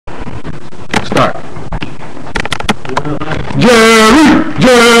Start. Jerry.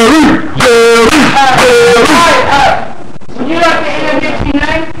 Would you like to introduce your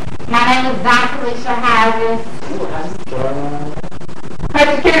name? My name is Felicia Harris. Hey,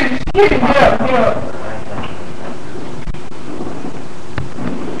 security, get up.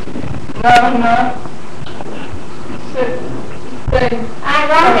 No. Sit. Stay. Alright,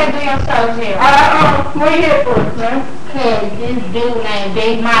 go ahead and do your show, Jerry. What you here for, man? Cause this dude named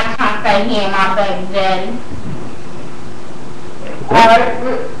Big Mike trying to say he ain't my baby daddy. Alright,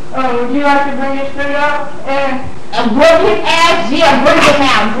 would you like to bring your street out? And bring his ass, yeah, bring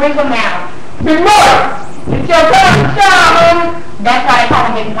him out. Big boy! It's your time to shine, homie! That's why they call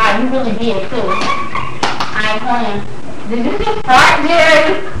him Big Mike. You really did too. I ain't playing. Did you just fart,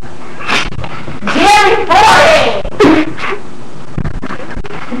 Jerry? Jerry farted!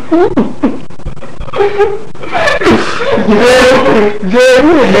 Jerry,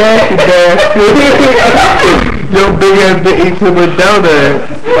 you nasty bastard. Your big ass been eating too much donuts.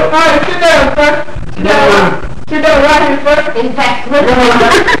 Alright, sit down, sir. Sit down right here, sir. In fact, look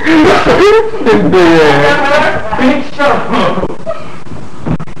This big ass. Big show.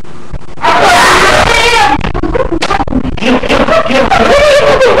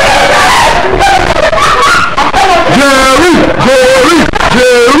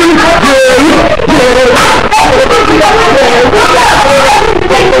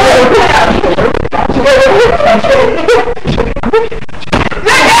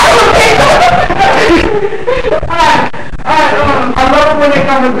 I love when they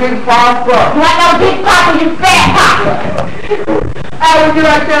come to big fast up. like no big papa, you fat papa. Hey, would you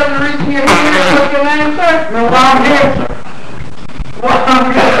like to reach here and what's your name, sir? No, I'm here, sir.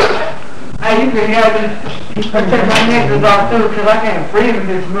 Hey, you can have this. I take my necklace off too, because I can't breathe in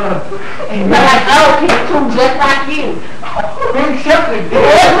this mud. But like, oh, he's too just like you. Big shepherd, dude.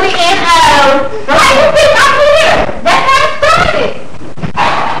 Ugly and old. Why you think I'm here? That's how it started.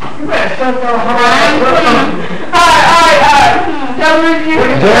 You better shut your hard. Alright. Tell me you.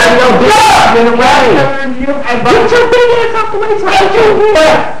 Jerry, no bitch in the way. Get your big ass off the way. Get your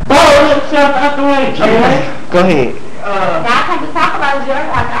ball yourself out the way, Jerry. Go ahead. Now I can't be talking about Jerry.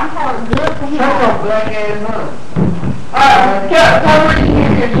 I'm telling good for him. Shut your black ass up. Alright, tell me you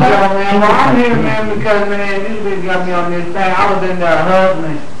here, man. Well, I'm here, man, because, man, this bitch got me on this thing. I was in there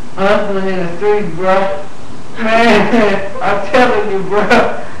hustling in the streets, bro. Man, I'm telling you, bro.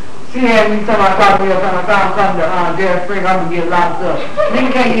 She had me tell my car bill from the time come to Dare Spring, I'm gonna get locked up.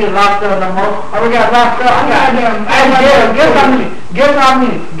 Nigga can't get locked up no more. Oh, we got locked up. I got them.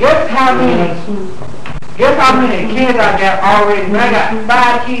 Guess how many kids I got already? Man, I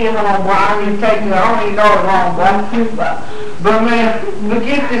got 5 kids on, boy. I don't even take it. I don't even know it's wrong, boy. But man,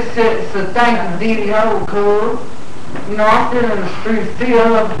 forget this shit. So thanks to DDO, cool. You know, I'm still in the streets,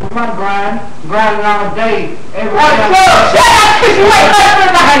 still up with my grinding all day. Every day. Shut up, cause you ain't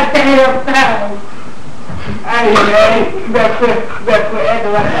hustling like damn time. Hey, man, you better quit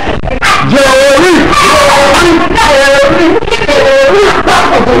acting like that. Jerry.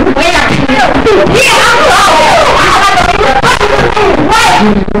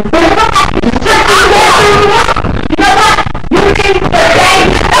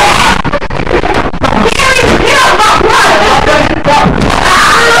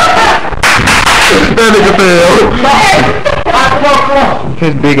 That nigga fell.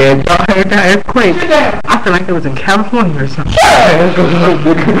 His big ass dog had that earthquake. I feel like it was in California or something. Y'all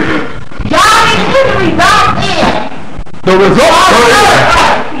need to the results in. The results are in.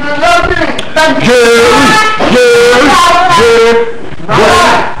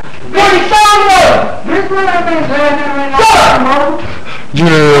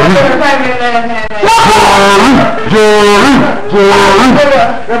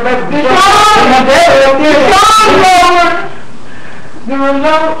 The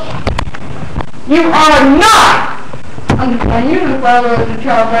results, you are not. And you the father of the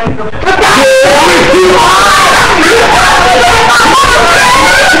child maker.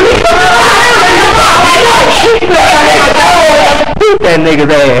 That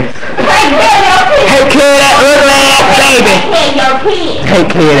nigga's ass. Take care of that ugly ass baby. Take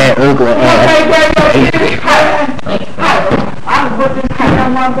care of that ugly ass baby. I would put this thing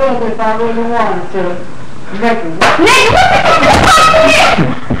on my brother if I really wanted to. Nigga,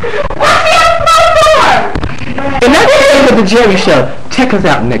 What's the other door? And that's the end of the Jerry Show. Check us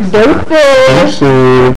out next time.